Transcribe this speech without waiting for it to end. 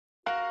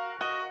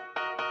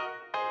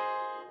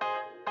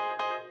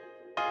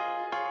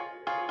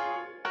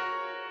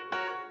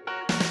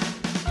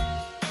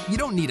You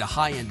don't need a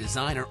high-end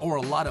designer or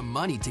a lot of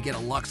money to get a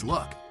luxe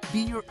look. Be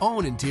your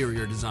own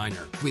interior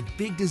designer with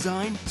big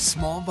design,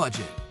 small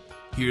budget.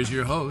 Here's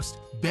your host,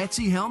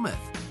 Betsy Helmuth.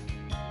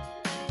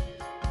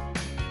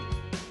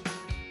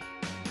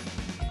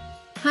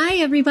 Hi,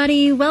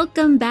 everybody.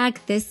 Welcome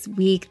back this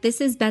week.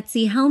 This is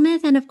Betsy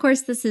Helmuth, and of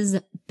course, this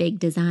is Big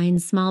Design,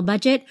 Small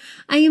Budget.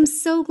 I am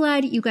so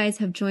glad you guys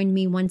have joined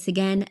me once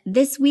again.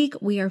 This week,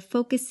 we are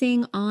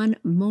focusing on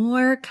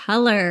more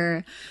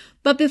color.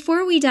 But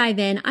before we dive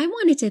in, I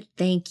wanted to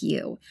thank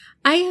you.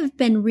 I have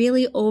been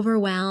really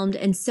overwhelmed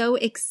and so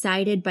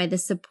excited by the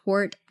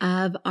support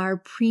of our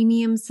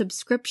premium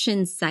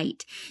subscription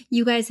site.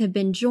 You guys have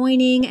been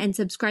joining and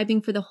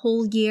subscribing for the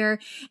whole year,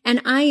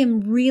 and I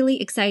am really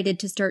excited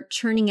to start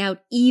churning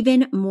out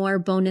even more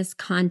bonus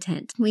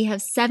content. We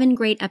have 7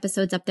 great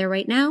episodes up there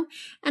right now,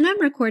 and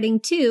I'm recording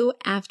 2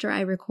 after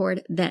I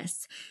record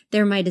this.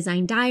 They're my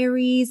design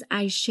diaries.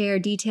 I share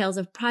details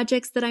of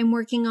projects that I'm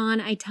working on.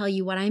 I tell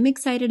you what I'm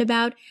excited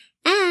about,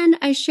 and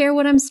I share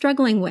what I'm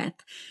struggling with.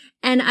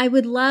 And I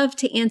would love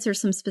to answer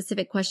some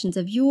specific questions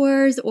of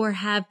yours or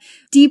have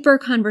deeper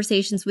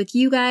conversations with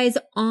you guys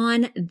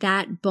on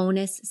that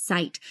bonus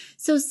site.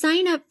 So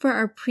sign up for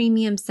our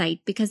premium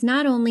site because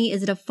not only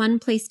is it a fun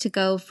place to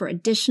go for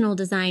additional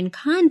design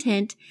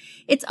content,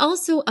 it's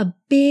also a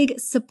big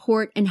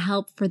support and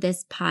help for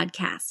this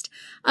podcast.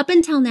 Up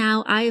until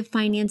now, I have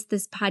financed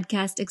this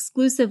podcast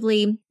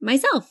exclusively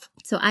myself.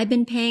 So I've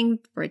been paying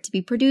for it to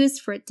be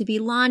produced, for it to be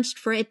launched,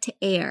 for it to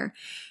air.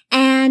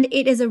 And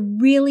it is a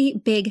really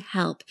big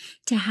help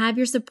to have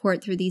your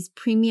support through these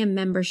premium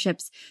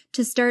memberships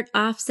to start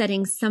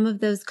offsetting some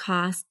of those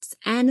costs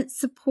and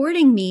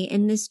supporting me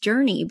in this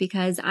journey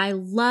because I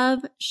love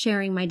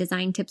sharing my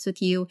design tips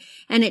with you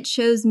and it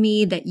shows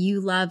me that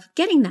you love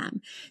getting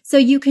them. So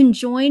you can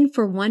join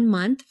for 1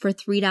 month for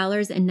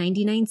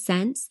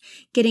 $3.99,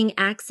 getting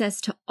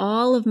access to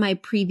all of my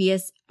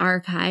previous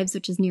archives,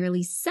 which is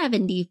nearly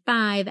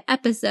 75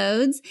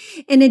 episodes,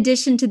 in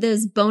addition to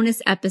those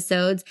bonus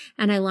episodes,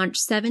 and I launch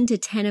 7 to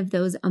 10 of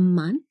those a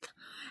month.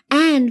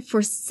 And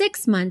for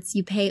 6 months,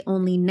 you pay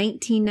only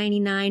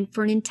 $19.99.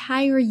 For an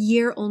entire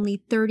year,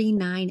 only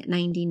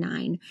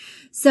 $39.99.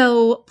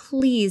 So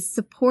please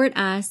support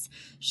us.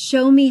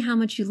 Show me how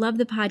much you love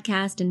the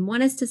podcast and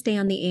want us to stay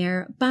on the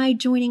air by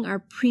joining our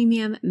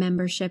premium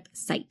membership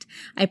site.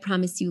 I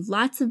promise you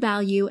lots of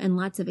value and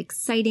lots of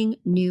exciting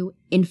new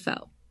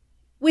info.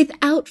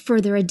 Without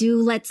further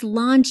ado, let's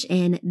launch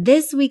in.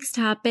 This week's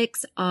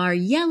topics are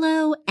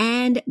yellow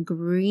and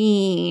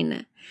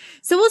green.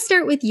 So we'll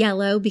start with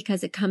yellow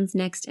because it comes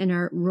next in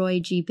our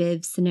Roy G.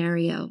 Biv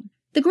scenario.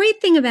 The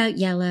great thing about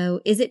yellow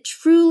is it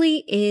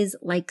truly is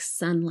like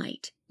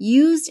sunlight.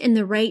 Used in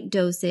the right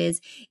doses,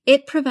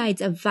 it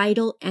provides a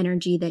vital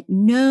energy that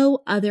no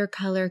other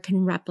color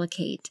can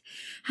replicate.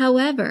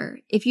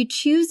 However, if you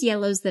choose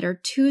yellows that are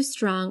too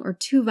strong or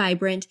too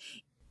vibrant,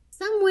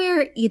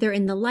 somewhere either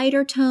in the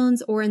lighter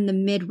tones or in the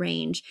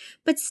mid-range,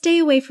 but stay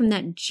away from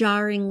that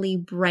jarringly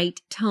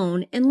bright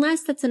tone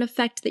unless that's an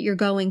effect that you're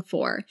going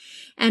for.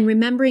 And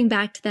remembering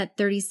back to that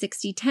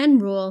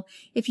 30-60-10 rule,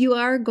 if you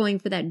are going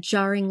for that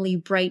jarringly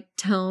bright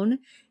tone,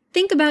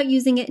 think about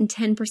using it in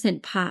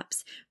 10%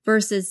 pops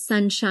versus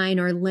sunshine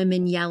or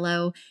lemon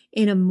yellow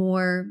in a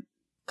more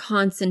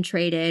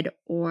concentrated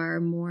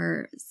or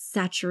more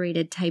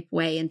saturated type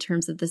way in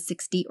terms of the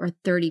 60 or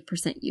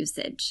 30%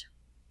 usage.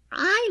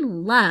 I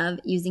love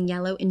using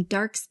yellow in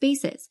dark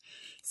spaces.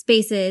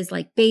 Spaces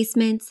like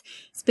basements,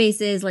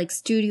 spaces like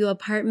studio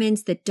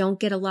apartments that don't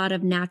get a lot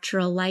of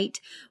natural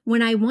light.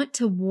 When I want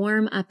to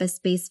warm up a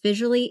space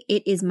visually,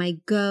 it is my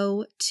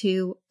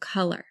go-to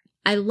color.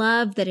 I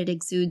love that it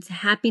exudes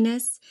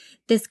happiness.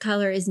 This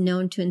color is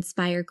known to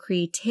inspire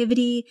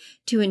creativity,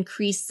 to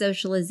increase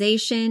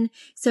socialization.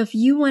 So if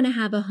you want to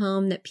have a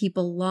home that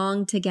people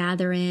long to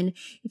gather in,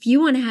 if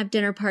you want to have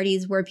dinner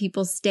parties where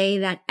people stay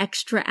that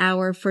extra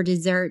hour for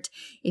dessert,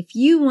 if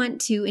you want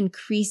to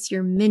increase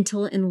your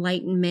mental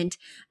enlightenment,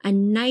 a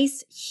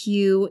nice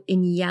hue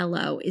in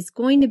yellow is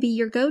going to be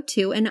your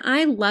go-to. And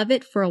I love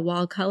it for a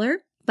wall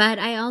color, but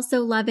I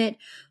also love it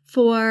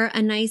for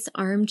a nice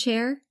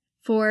armchair,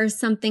 for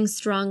something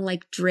strong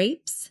like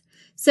drapes.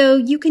 So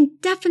you can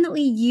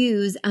definitely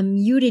use a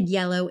muted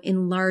yellow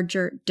in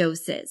larger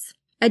doses.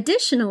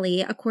 Additionally,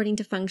 according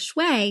to Feng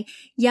Shui,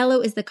 yellow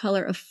is the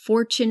color of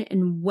fortune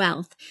and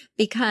wealth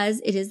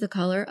because it is the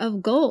color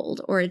of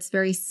gold, or it's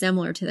very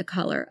similar to the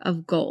color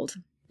of gold.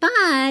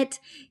 But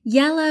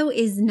yellow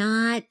is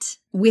not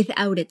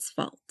without its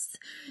faults.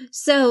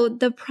 So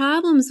the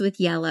problems with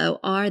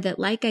yellow are that,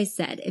 like I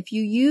said, if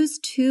you use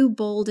too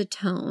bold a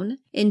tone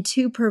in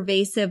too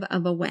pervasive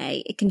of a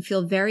way, it can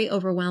feel very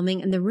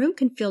overwhelming and the room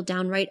can feel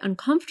downright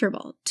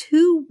uncomfortable,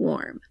 too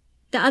warm.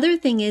 The other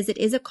thing is it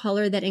is a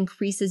color that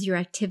increases your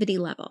activity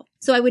level.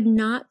 So I would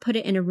not put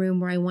it in a room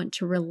where I want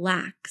to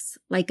relax,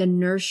 like a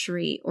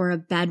nursery or a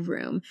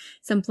bedroom,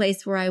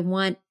 someplace where I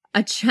want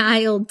a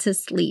child to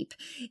sleep.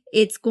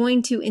 It's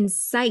going to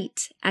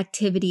incite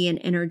activity and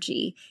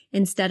energy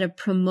instead of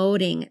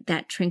promoting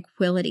that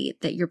tranquility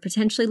that you're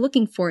potentially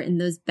looking for in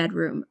those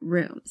bedroom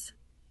rooms.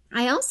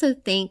 I also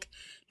think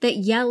that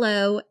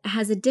yellow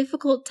has a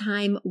difficult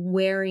time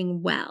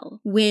wearing well.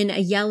 When a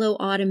yellow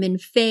ottoman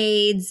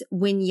fades,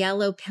 when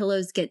yellow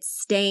pillows get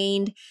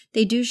stained,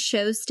 they do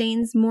show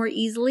stains more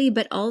easily,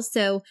 but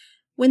also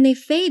when they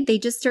fade, they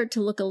just start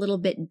to look a little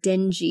bit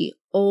dingy,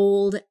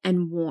 old,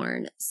 and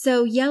worn.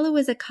 So yellow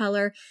is a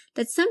color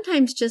that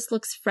sometimes just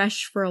looks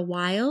fresh for a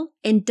while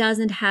and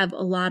doesn't have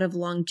a lot of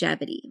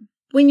longevity.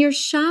 When you're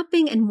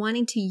shopping and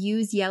wanting to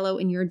use yellow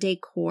in your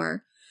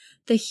decor,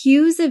 the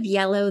hues of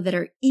yellow that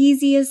are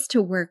easiest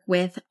to work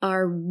with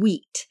are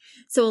wheat.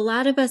 So a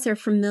lot of us are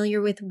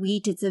familiar with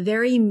wheat. It's a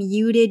very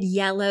muted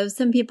yellow.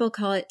 Some people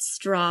call it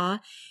straw.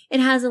 It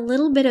has a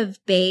little bit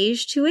of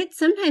beige to it.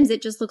 Sometimes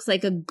it just looks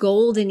like a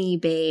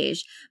goldeny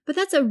beige, but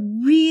that's a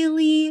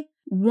really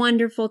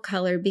wonderful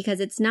color because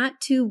it's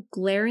not too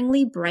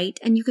glaringly bright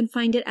and you can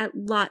find it at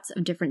lots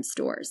of different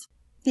stores.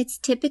 It's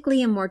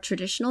typically a more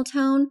traditional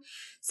tone,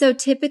 so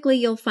typically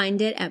you'll find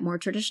it at more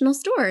traditional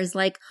stores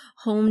like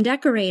Home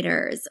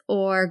Decorators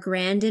or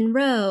Grandin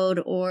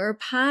Road or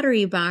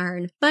Pottery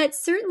Barn, but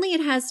certainly it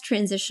has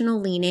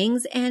transitional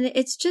leanings and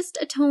it's just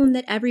a tone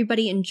that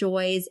everybody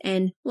enjoys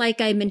and,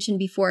 like I mentioned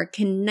before,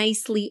 can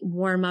nicely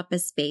warm up a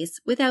space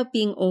without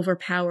being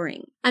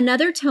overpowering.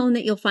 Another tone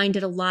that you'll find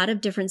at a lot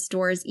of different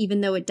stores,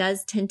 even though it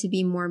does tend to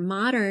be more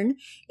modern,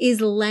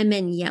 is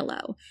lemon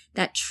yellow,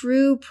 that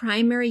true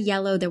primary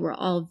yellow that we're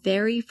all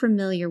very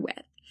familiar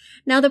with.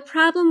 Now, the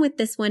problem with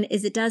this one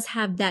is it does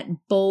have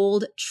that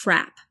bold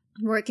trap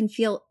where it can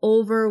feel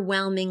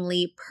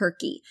overwhelmingly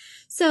perky.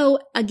 So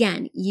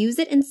again, use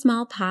it in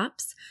small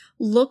pops.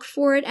 Look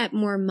for it at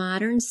more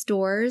modern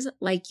stores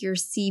like your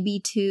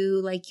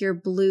CB2, like your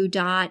Blue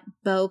Dot,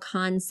 Bow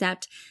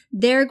Concept.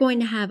 They're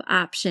going to have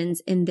options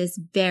in this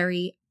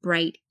very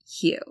bright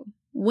hue.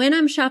 When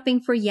I'm shopping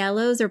for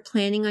yellows or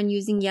planning on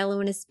using yellow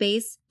in a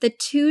space, the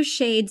two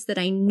shades that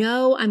I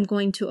know I'm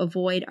going to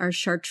avoid are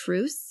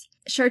chartreuse.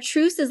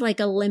 Chartreuse is like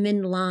a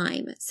lemon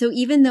lime. So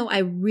even though I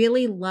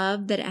really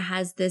love that it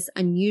has this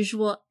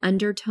unusual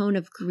undertone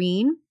of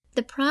green,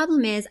 the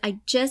problem is I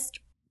just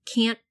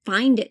can't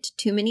find it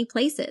too many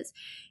places.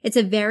 It's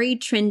a very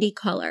trendy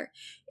color.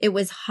 It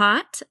was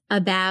hot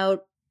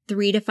about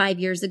 3 to 5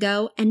 years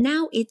ago, and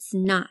now it's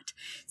not.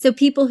 So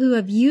people who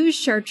have used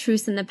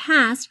chartreuse in the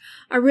past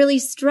are really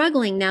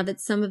struggling now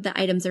that some of the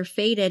items are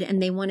faded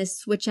and they want to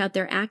switch out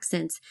their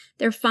accents.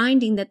 They're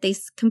finding that they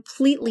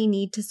completely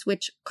need to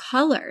switch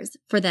colors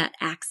for that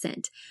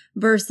accent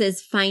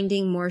versus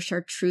finding more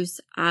chartreuse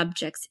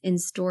objects in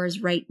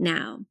stores right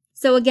now.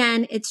 So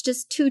again, it's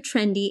just too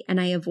trendy and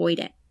I avoid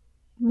it.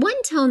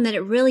 One tone that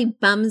it really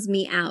bums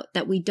me out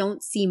that we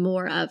don't see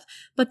more of,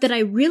 but that I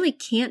really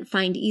can't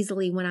find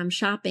easily when I'm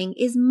shopping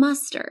is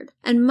mustard.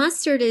 And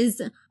mustard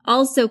is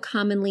also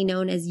commonly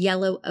known as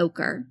yellow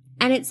ochre.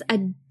 And it's a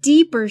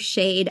deeper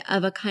shade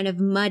of a kind of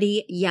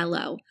muddy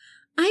yellow.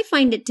 I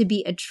find it to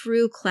be a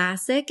true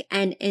classic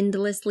and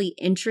endlessly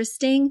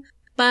interesting.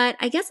 But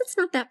I guess it's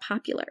not that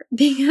popular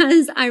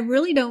because I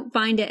really don't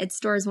find it at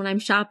stores when I'm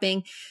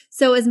shopping.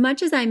 So as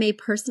much as I may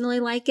personally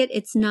like it,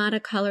 it's not a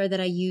color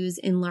that I use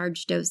in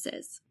large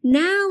doses.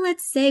 Now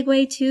let's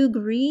segue to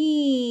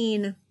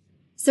green.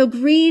 So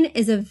green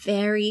is a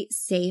very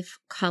safe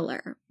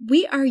color.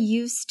 We are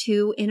used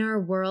to, in our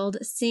world,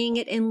 seeing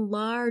it in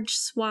large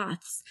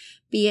swaths,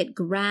 be it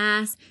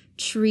grass,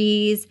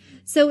 trees.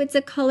 So it's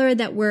a color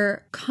that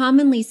we're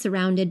commonly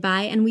surrounded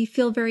by and we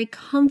feel very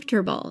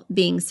comfortable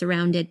being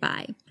surrounded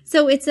by.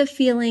 So it's a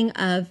feeling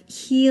of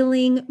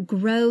healing,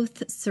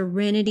 growth,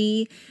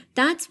 serenity.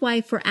 That's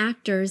why for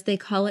actors, they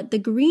call it the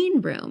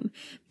green room,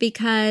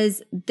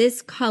 because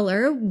this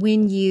color,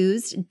 when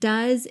used,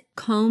 does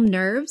calm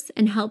nerves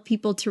and help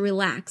people to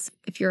relax.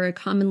 If you're a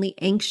commonly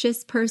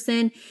anxious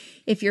person,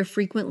 if you're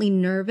frequently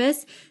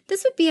nervous,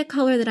 this would be a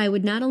color that I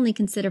would not only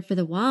consider for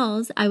the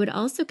walls, I would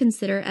also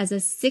consider as a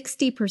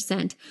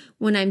 60%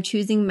 when I'm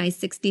choosing my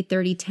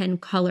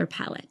 60-30-10 color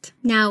palette.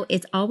 Now,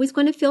 it's always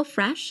going to feel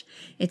fresh.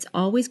 It's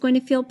always going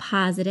to feel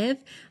positive.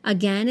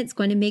 Again, it's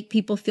going to make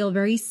people feel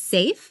very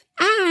safe.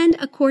 And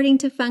according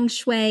to Feng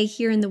Shui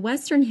here in the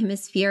Western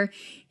Hemisphere,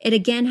 it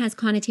again has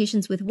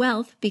connotations with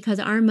wealth because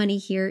our money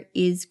here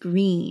is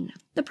green.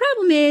 The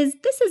problem is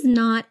this is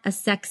not a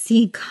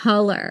sexy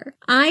color.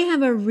 I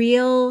have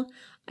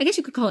I guess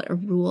you could call it a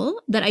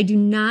rule, that I do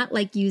not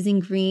like using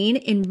green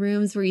in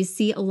rooms where you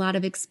see a lot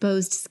of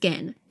exposed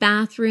skin.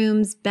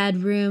 Bathrooms,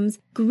 bedrooms,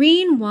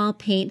 green wall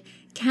paint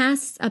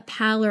casts a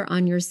pallor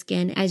on your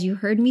skin. As you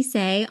heard me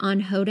say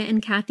on Hoda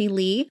and Kathy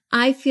Lee,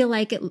 I feel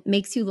like it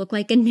makes you look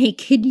like a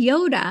naked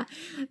Yoda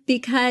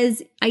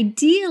because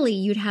ideally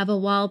you'd have a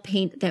wall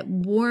paint that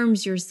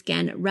warms your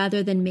skin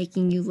rather than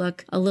making you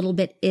look a little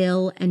bit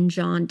ill and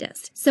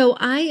jaundiced. So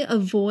I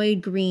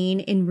avoid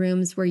green in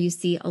rooms where you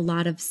see a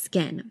lot of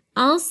skin.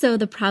 Also,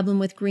 the problem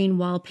with green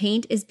wall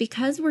paint is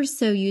because we're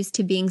so used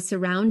to being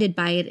surrounded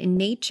by it in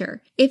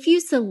nature. If you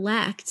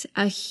select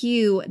a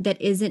hue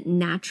that isn't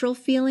natural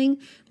feeling,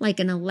 like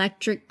an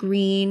electric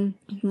green,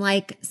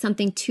 like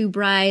something too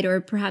bright,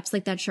 or perhaps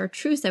like that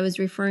chartreuse I was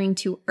referring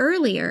to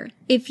earlier,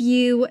 if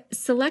you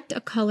select a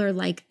color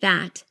like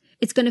that,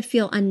 It's going to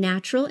feel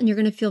unnatural and you're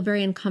going to feel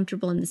very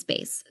uncomfortable in the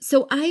space.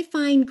 So I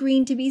find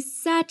green to be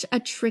such a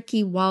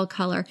tricky wall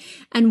color.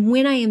 And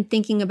when I am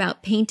thinking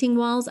about painting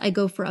walls, I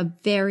go for a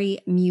very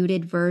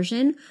muted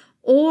version.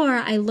 Or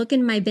I look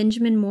in my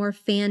Benjamin Moore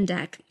fan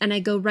deck and I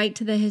go right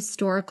to the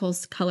historical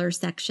color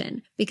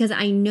section because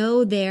I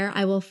know there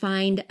I will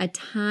find a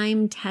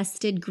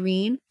time-tested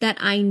green that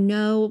I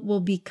know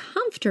will be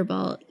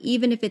comfortable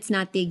even if it's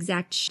not the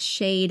exact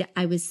shade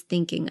I was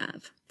thinking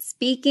of.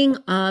 Speaking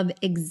of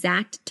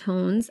exact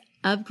tones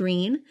of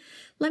green,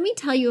 let me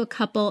tell you a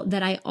couple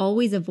that I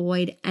always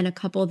avoid and a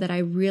couple that I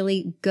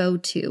really go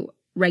to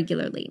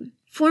regularly.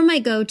 For my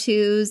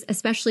go-tos,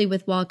 especially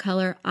with wall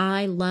color,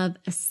 I love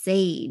a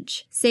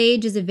sage.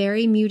 Sage is a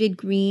very muted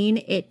green.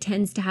 It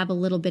tends to have a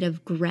little bit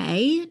of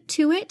gray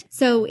to it,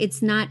 so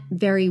it's not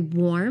very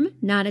warm,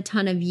 not a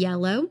ton of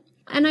yellow.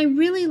 And I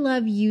really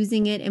love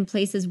using it in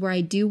places where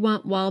I do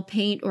want wall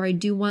paint or I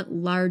do want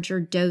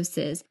larger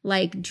doses,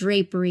 like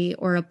drapery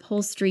or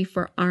upholstery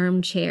for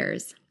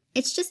armchairs.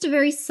 It's just a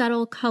very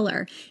subtle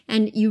color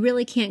and you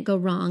really can't go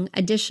wrong.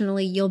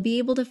 Additionally, you'll be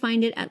able to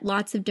find it at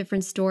lots of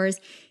different stores,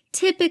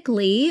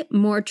 typically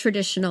more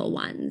traditional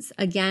ones.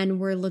 Again,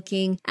 we're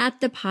looking at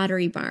the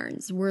Pottery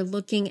Barns. We're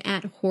looking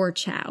at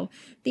Horchow.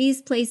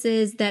 These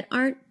places that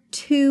aren't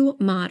too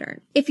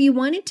modern. If you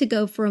wanted to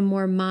go for a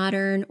more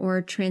modern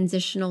or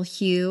transitional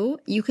hue,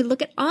 you could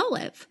look at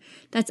olive.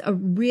 That's a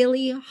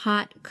really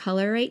hot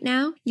color right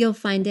now. You'll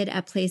find it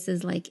at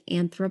places like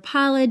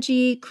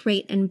Anthropologie,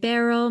 Crate and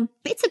Barrel.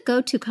 It's a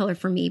go-to color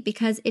for me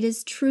because it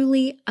is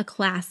truly a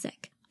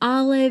classic.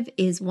 Olive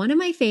is one of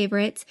my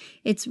favorites.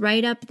 It's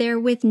right up there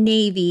with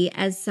navy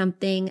as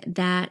something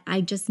that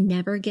I just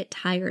never get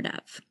tired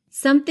of.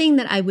 Something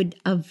that I would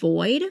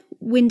avoid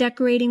when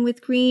decorating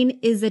with green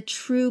is a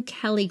true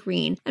Kelly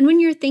green. And when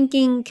you're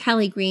thinking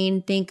Kelly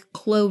green, think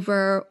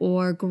clover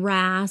or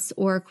grass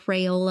or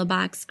Crayola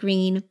box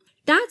green.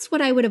 That's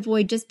what I would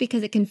avoid just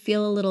because it can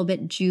feel a little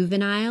bit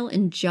juvenile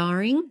and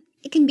jarring.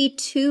 It can be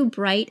too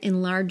bright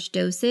in large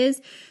doses.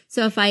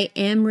 So if I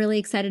am really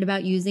excited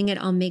about using it,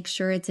 I'll make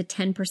sure it's a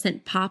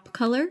 10% pop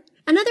color.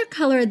 Another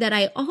color that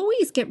I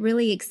always get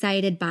really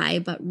excited by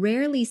but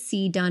rarely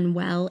see done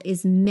well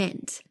is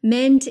mint.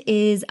 Mint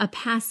is a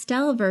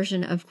pastel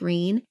version of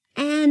green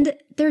and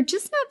there are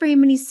just not very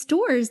many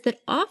stores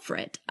that offer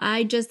it.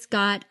 I just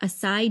got a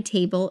side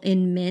table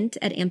in mint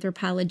at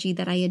Anthropologie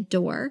that I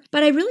adore,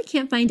 but I really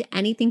can't find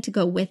anything to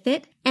go with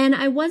it. And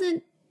I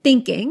wasn't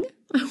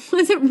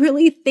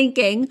really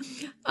thinking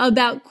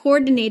about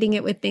coordinating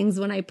it with things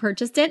when I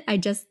purchased it. I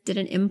just did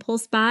an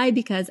impulse buy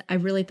because I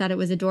really thought it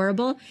was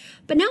adorable.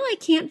 But now I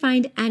can't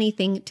find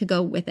anything to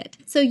go with it.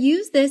 So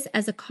use this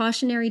as a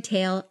cautionary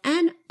tale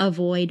and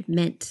avoid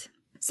mint.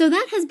 So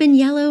that has been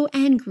yellow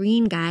and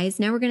green, guys.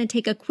 Now we're going to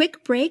take a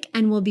quick break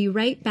and we'll be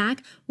right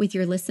back with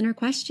your listener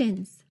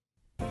questions.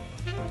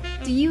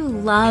 Do you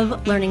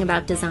love learning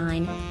about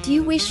design? Do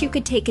you wish you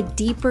could take a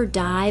deeper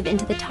dive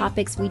into the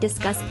topics we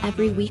discuss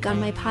every week on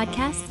my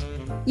podcast?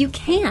 You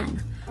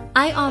can.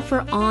 I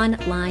offer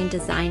online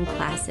design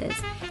classes.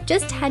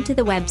 Just head to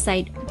the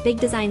website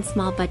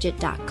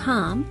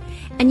bigdesignsmallbudget.com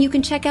and you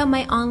can check out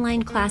my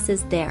online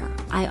classes there.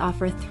 I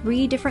offer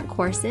 3 different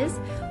courses,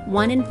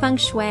 one in feng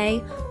shui,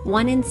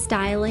 one in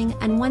styling,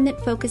 and one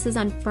that focuses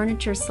on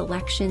furniture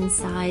selection,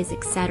 size,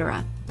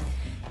 etc.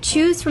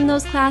 Choose from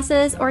those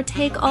classes or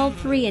take all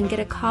 3 and get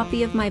a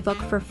copy of my book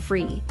for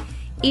free.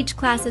 Each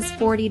class is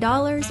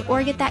 $40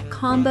 or get that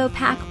combo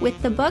pack with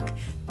the book,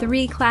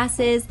 3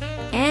 classes,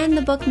 and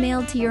the book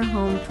mailed to your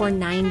home for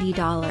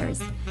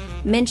 $90.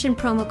 Mention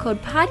promo code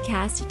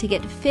podcast to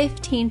get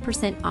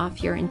 15%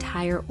 off your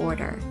entire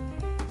order.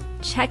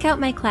 Check out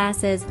my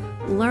classes,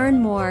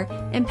 learn more,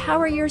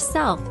 empower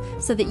yourself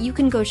so that you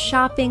can go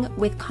shopping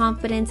with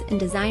confidence and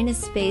design a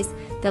space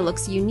that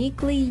looks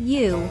uniquely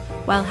you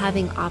while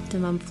having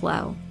optimum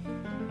flow.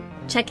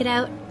 Check it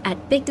out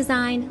at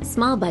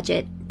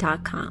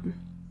bigdesignsmallbudget.com.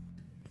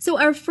 So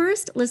our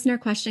first listener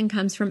question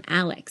comes from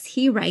Alex.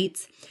 He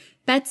writes,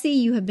 Betsy,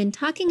 you have been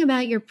talking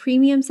about your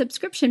premium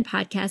subscription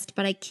podcast,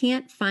 but I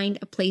can't find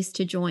a place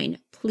to join.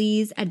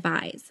 Please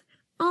advise.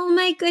 Oh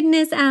my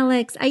goodness,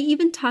 Alex. I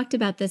even talked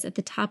about this at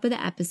the top of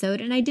the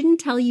episode and I didn't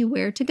tell you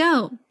where to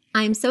go.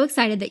 I'm so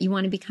excited that you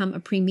want to become a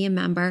premium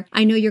member.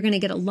 I know you're going to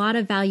get a lot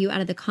of value out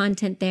of the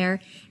content there,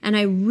 and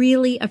I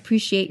really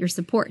appreciate your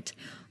support.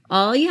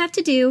 All you have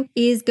to do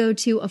is go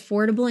to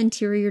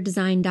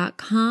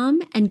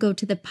affordableinteriordesign.com and go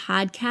to the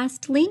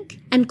podcast link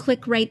and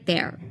click right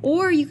there.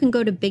 Or you can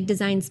go to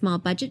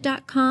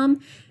bigdesignsmallbudget.com.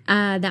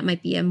 That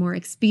might be a more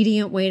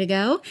expedient way to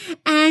go.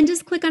 And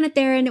just click on it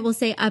there and it will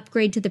say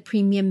upgrade to the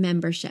premium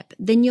membership.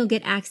 Then you'll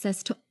get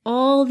access to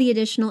all the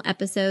additional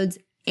episodes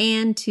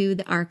and to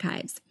the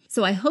archives.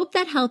 So I hope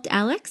that helped,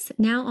 Alex.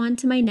 Now on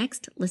to my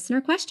next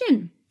listener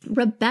question.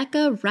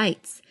 Rebecca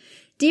writes,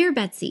 Dear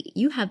Betsy,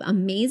 you have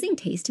amazing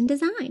taste in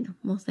design.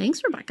 Well,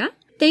 thanks, Rebecca.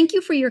 Thank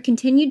you for your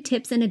continued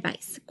tips and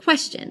advice.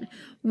 Question,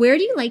 where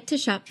do you like to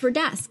shop for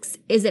desks?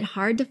 Is it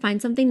hard to find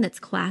something that's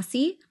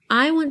classy?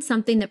 I want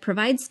something that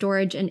provides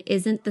storage and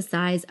isn't the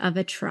size of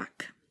a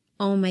truck.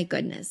 Oh my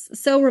goodness.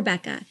 So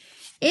Rebecca,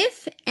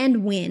 if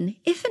and when,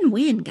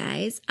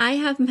 guys, I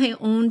have my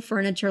own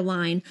furniture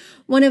line,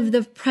 one of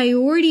the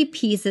priority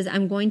pieces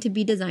I'm going to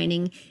be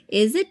designing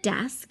is a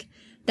desk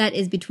that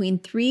is between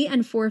 3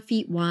 and 4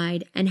 feet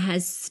wide and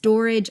has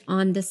storage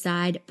on the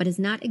side, but is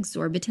not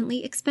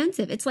exorbitantly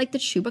expensive. It's like the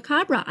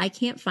Chupacabra. I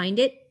can't find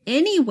it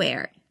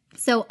anywhere.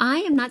 So I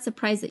am not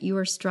surprised that you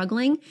are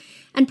struggling.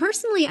 And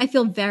personally, I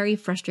feel very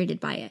frustrated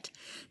by it.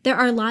 There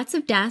are lots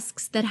of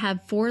desks that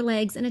have 4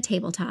 legs and a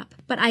tabletop,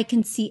 but I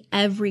can see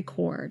every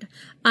cord.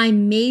 I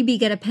maybe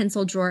get a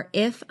pencil drawer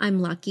if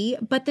I'm lucky,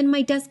 but then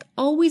my desk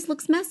always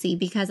looks messy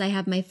because I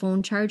have my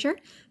phone charger,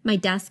 my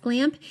desk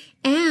lamp,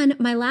 and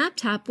my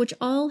laptop, which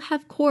all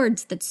have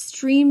cords that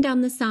stream down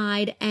the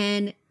side,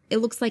 and it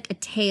looks like a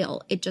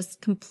tail. It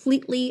just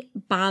completely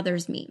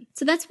bothers me.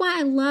 So that's why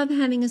I love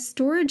having a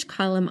storage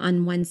column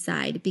on one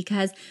side,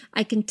 because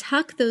I can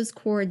tuck those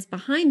cords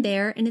behind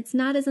there and it's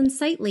not as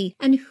unsightly.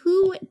 And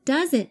who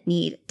doesn't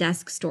need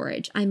desk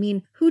storage? I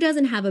mean, who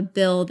doesn't have a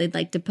bill they'd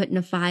like to put in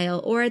a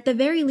file, or at the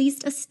very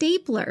least a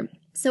stapler?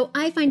 So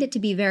I find it to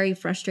be very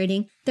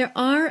frustrating. There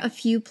are a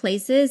few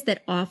places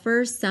that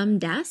offer some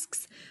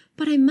desks,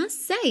 but I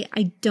must say,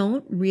 I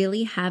don't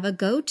really have a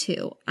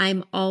go-to.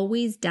 I'm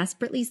always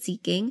desperately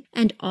seeking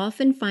and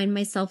often find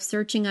myself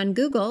searching on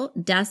Google,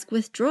 desk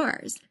with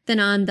drawers. Then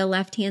on the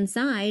left-hand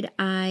side,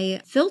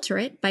 I filter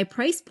it by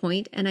price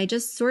point and I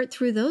just sort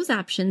through those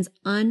options,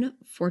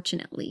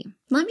 unfortunately.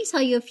 Let me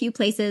tell you a few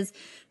places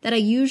that I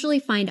usually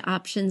find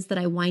options that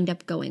I wind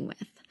up going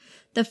with.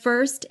 The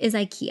first is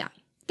IKEA.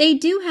 They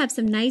do have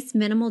some nice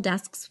minimal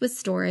desks with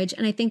storage,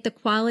 and I think the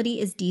quality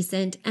is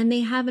decent, and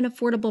they have an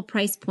affordable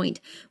price point,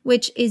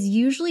 which is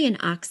usually an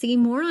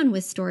oxymoron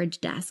with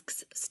storage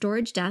desks.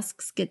 Storage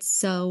desks get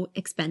so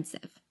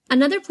expensive.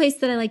 Another place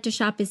that I like to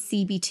shop is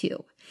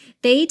CB2.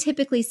 They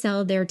typically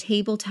sell their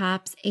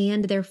tabletops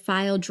and their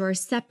file drawers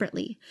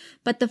separately,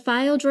 but the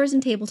file drawers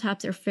and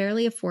tabletops are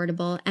fairly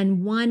affordable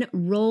and one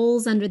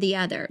rolls under the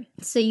other.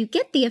 So you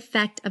get the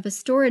effect of a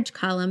storage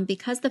column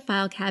because the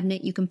file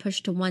cabinet you can push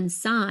to one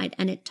side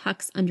and it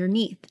tucks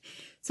underneath.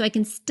 So I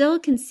can still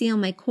conceal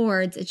my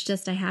cords, it's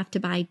just I have to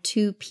buy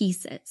 2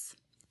 pieces.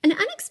 An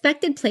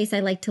unexpected place I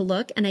like to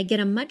look, and I get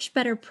a much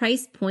better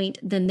price point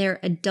than their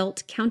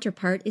adult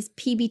counterpart, is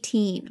PB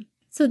Teen.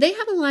 So they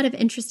have a lot of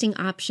interesting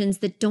options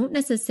that don't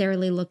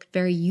necessarily look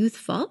very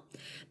youthful,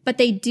 but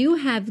they do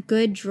have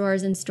good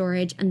drawers and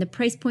storage, and the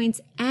price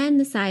points and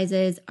the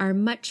sizes are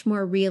much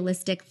more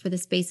realistic for the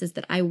spaces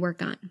that I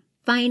work on.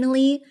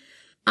 Finally,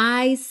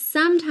 I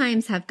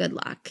sometimes have good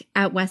luck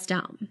at West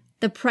Elm.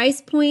 The price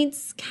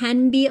points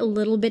can be a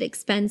little bit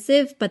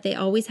expensive, but they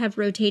always have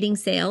rotating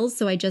sales,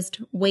 so I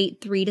just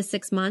wait 3 to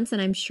 6 months and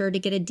I'm sure to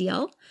get a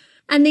deal.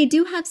 And they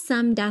do have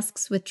some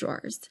desks with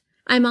drawers.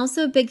 I'm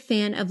also a big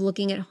fan of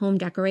looking at home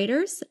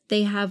decorators.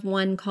 They have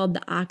one called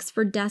the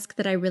Oxford desk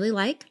that I really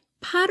like.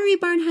 Pottery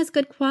Barn has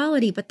good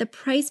quality, but the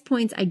price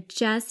points, I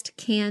just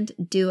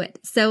can't do it.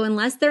 So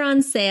unless they're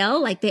on sale,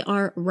 like they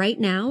are right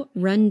now,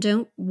 run,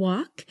 don't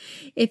walk,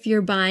 if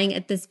you're buying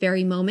at this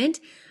very moment,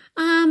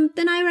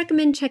 then I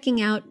recommend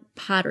checking out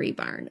Pottery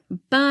Barn.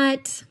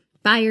 But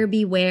buyer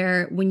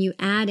beware, when you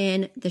add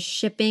in the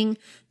shipping,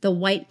 the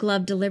white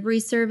glove delivery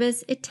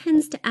service, it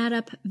tends to add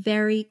up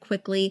very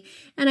quickly,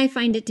 and I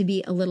find it to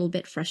be a little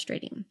bit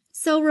frustrating.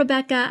 So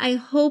Rebecca, I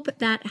hope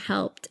that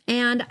helped,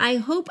 and I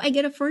hope I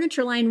get a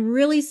furniture line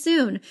really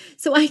soon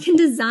so I can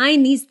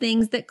design these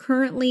things that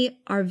currently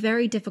are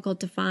very difficult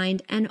to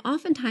find and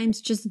oftentimes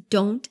just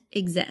don't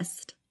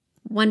exist.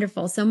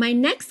 Wonderful. So my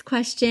next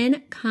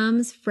question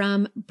comes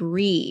from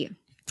Bree.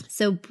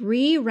 So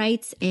Bree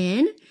writes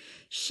in,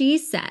 she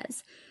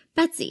says,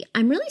 Betsy,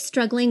 I'm really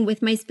struggling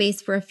with my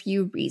space for a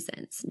few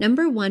reasons.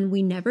 Number one,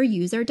 we never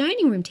use our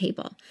dining room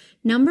table.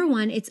 Number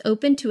one, it's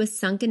open to a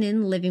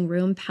sunken-in living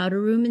room, powder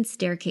room, and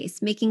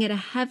staircase, making it a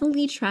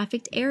heavily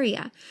trafficked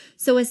area.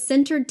 So a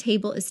centered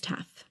table is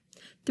tough.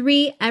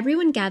 3,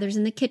 everyone gathers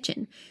in the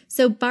kitchen.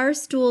 So bar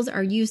stools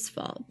are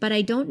useful, but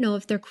I don't know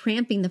if they're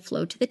cramping the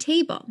flow to the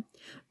table.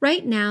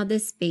 Right now,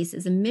 this space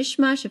is a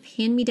mishmash of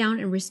hand-me-down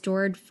and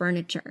restored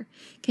furniture.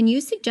 Can you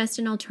suggest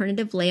an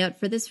alternative layout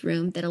for this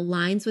room that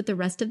aligns with the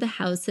rest of the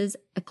house's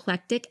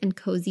eclectic and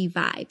cozy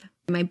vibe?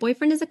 My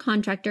boyfriend is a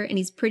contractor and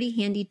he's pretty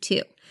handy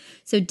too.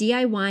 So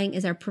DIYing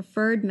is our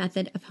preferred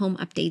method of home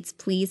updates.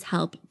 Please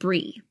help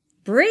Bree.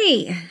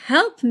 Bree,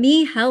 help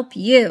me help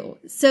you.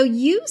 So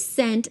you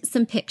sent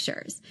some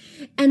pictures.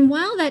 And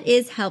while that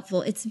is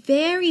helpful, it's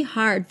very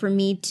hard for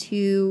me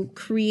to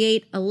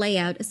create a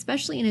layout,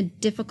 especially in a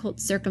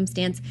difficult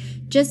circumstance,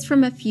 just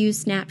from a few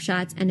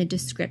snapshots and a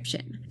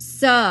description.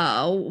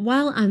 So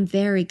while I'm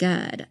very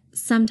good,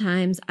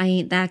 sometimes I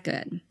ain't that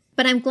good.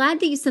 But I'm glad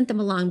that you sent them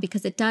along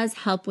because it does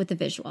help with the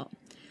visual.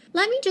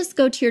 Let me just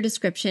go to your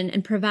description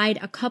and provide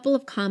a couple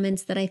of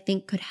comments that I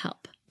think could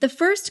help. The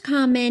first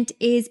comment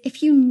is,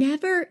 if you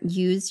never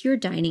use your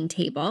dining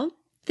table,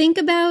 think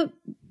about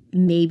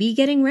maybe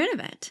getting rid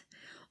of it.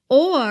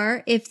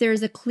 Or if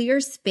there's a clear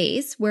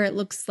space where it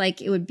looks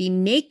like it would be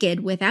naked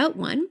without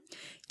one,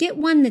 Get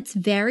one that's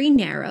very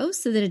narrow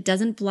so that it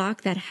doesn't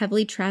block that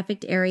heavily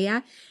trafficked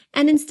area.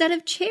 And instead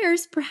of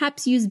chairs,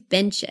 perhaps use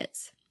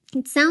benches.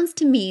 It sounds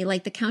to me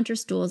like the counter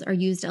stools are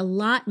used a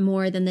lot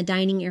more than the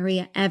dining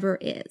area ever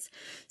is.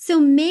 So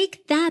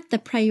make that the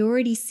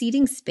priority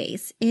seating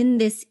space in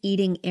this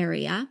eating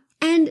area.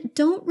 And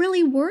don't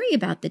really worry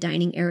about the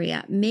dining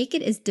area. Make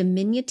it as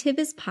diminutive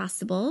as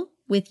possible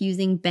with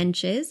using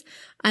benches.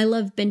 I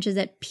love benches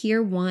at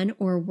Pier 1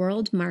 or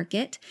World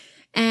Market.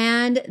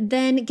 And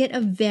then get a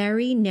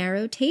very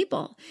narrow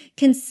table.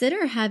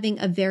 Consider having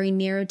a very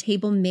narrow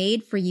table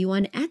made for you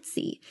on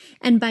Etsy.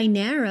 And by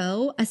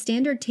narrow, a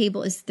standard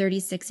table is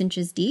 36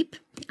 inches deep.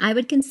 I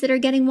would consider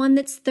getting one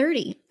that's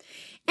 30.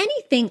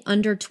 Anything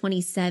under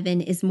 27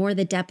 is more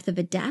the depth of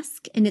a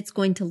desk, and it's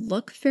going to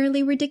look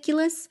fairly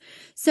ridiculous.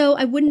 So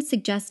I wouldn't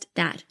suggest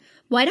that.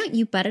 Why don't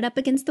you butt it up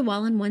against the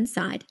wall on one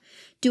side,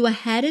 do a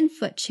head and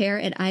foot chair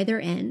at either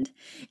end,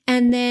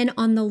 and then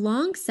on the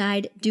long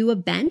side, do a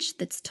bench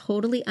that's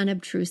totally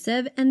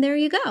unobtrusive, and there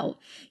you go.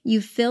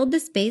 You've filled the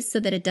space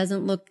so that it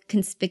doesn't look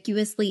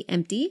conspicuously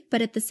empty,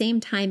 but at the same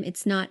time,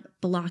 it's not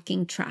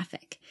blocking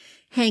traffic.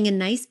 Hang a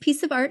nice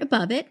piece of art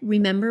above it.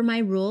 Remember my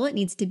rule, it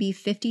needs to be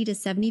 50 to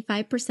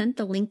 75%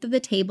 the length of the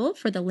table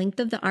for the length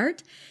of the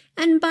art,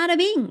 and bada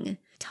bing,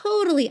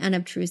 totally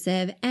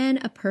unobtrusive and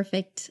a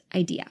perfect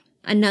idea.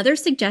 Another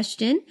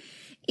suggestion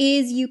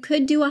is you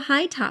could do a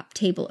high top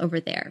table over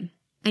there.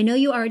 I know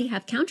you already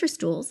have counter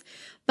stools,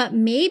 but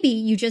maybe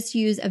you just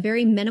use a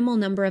very minimal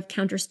number of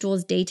counter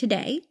stools day to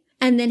day,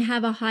 and then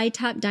have a high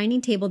top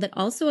dining table that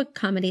also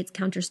accommodates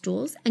counter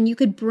stools. And you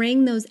could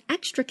bring those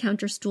extra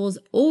counter stools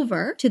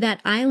over to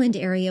that island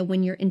area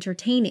when you're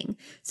entertaining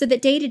so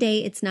that day to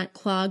day it's not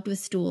clogged with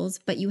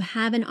stools, but you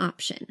have an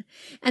option.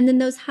 And then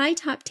those high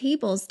top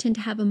tables tend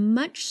to have a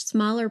much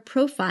smaller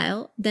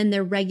profile than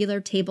their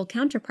regular table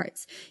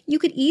counterparts. You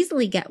could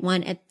easily get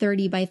one at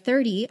 30 by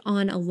 30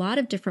 on a lot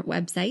of different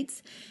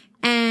websites.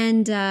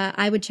 And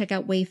I would check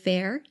out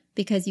Wayfair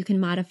because you can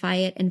modify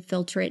it and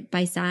filter it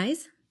by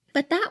size.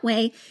 But that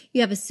way,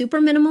 you have a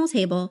super minimal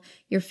table,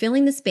 you're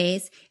filling the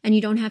space, and you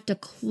don't have to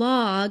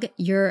clog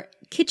your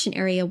kitchen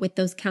area with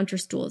those counter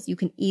stools. You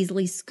can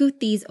easily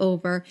scoot these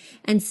over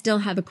and still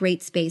have a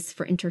great space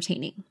for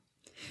entertaining.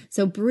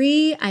 So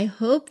Bree, I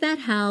hope that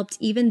helped,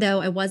 even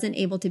though I wasn't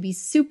able to be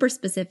super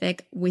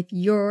specific with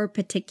your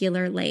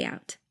particular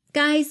layout.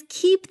 Guys,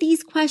 keep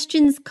these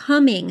questions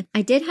coming.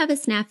 I did have a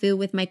snafu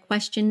with my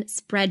question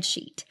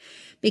spreadsheet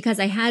because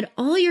I had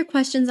all your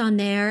questions on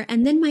there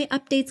and then my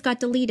updates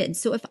got deleted.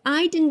 So if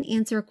I didn't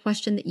answer a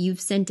question that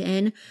you've sent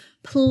in,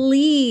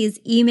 please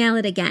email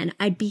it again.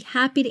 I'd be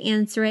happy to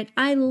answer it.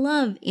 I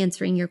love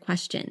answering your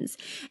questions.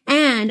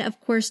 And of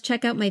course,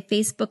 check out my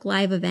Facebook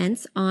Live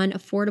events on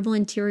Affordable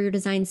Interior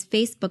Design's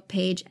Facebook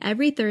page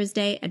every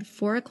Thursday at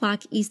 4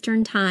 o'clock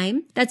Eastern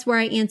Time. That's where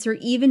I answer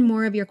even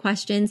more of your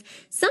questions.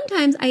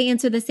 Sometimes I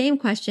answer the same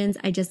questions.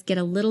 I just get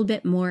a little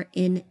bit more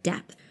in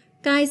depth.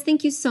 Guys,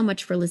 thank you so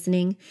much for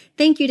listening.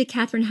 Thank you to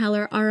Catherine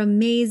Heller, our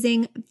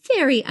amazing,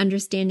 very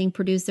understanding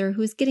producer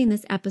who's getting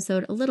this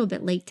episode a little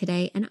bit late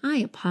today, and I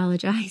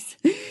apologize.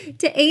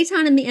 To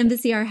Aton and the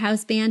Embassy Our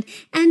House Band,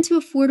 and to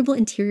Affordable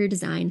Interior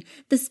Design,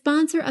 the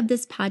sponsor of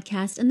this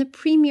podcast and the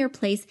premier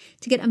place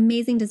to get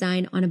amazing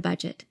design on a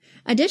budget.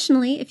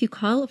 Additionally, if you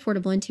call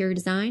Affordable Interior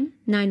Design,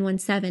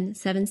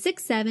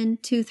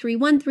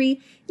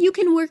 917-767-2313, you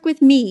can work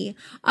with me.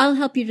 I'll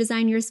help you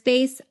design your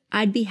space.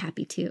 I'd be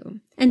happy to.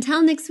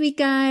 Until next week,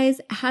 guys,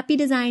 happy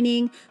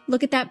designing.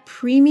 Look at that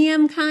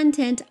premium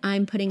content.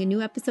 I'm putting a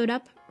new episode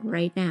up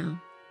right now.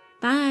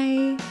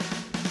 Bye.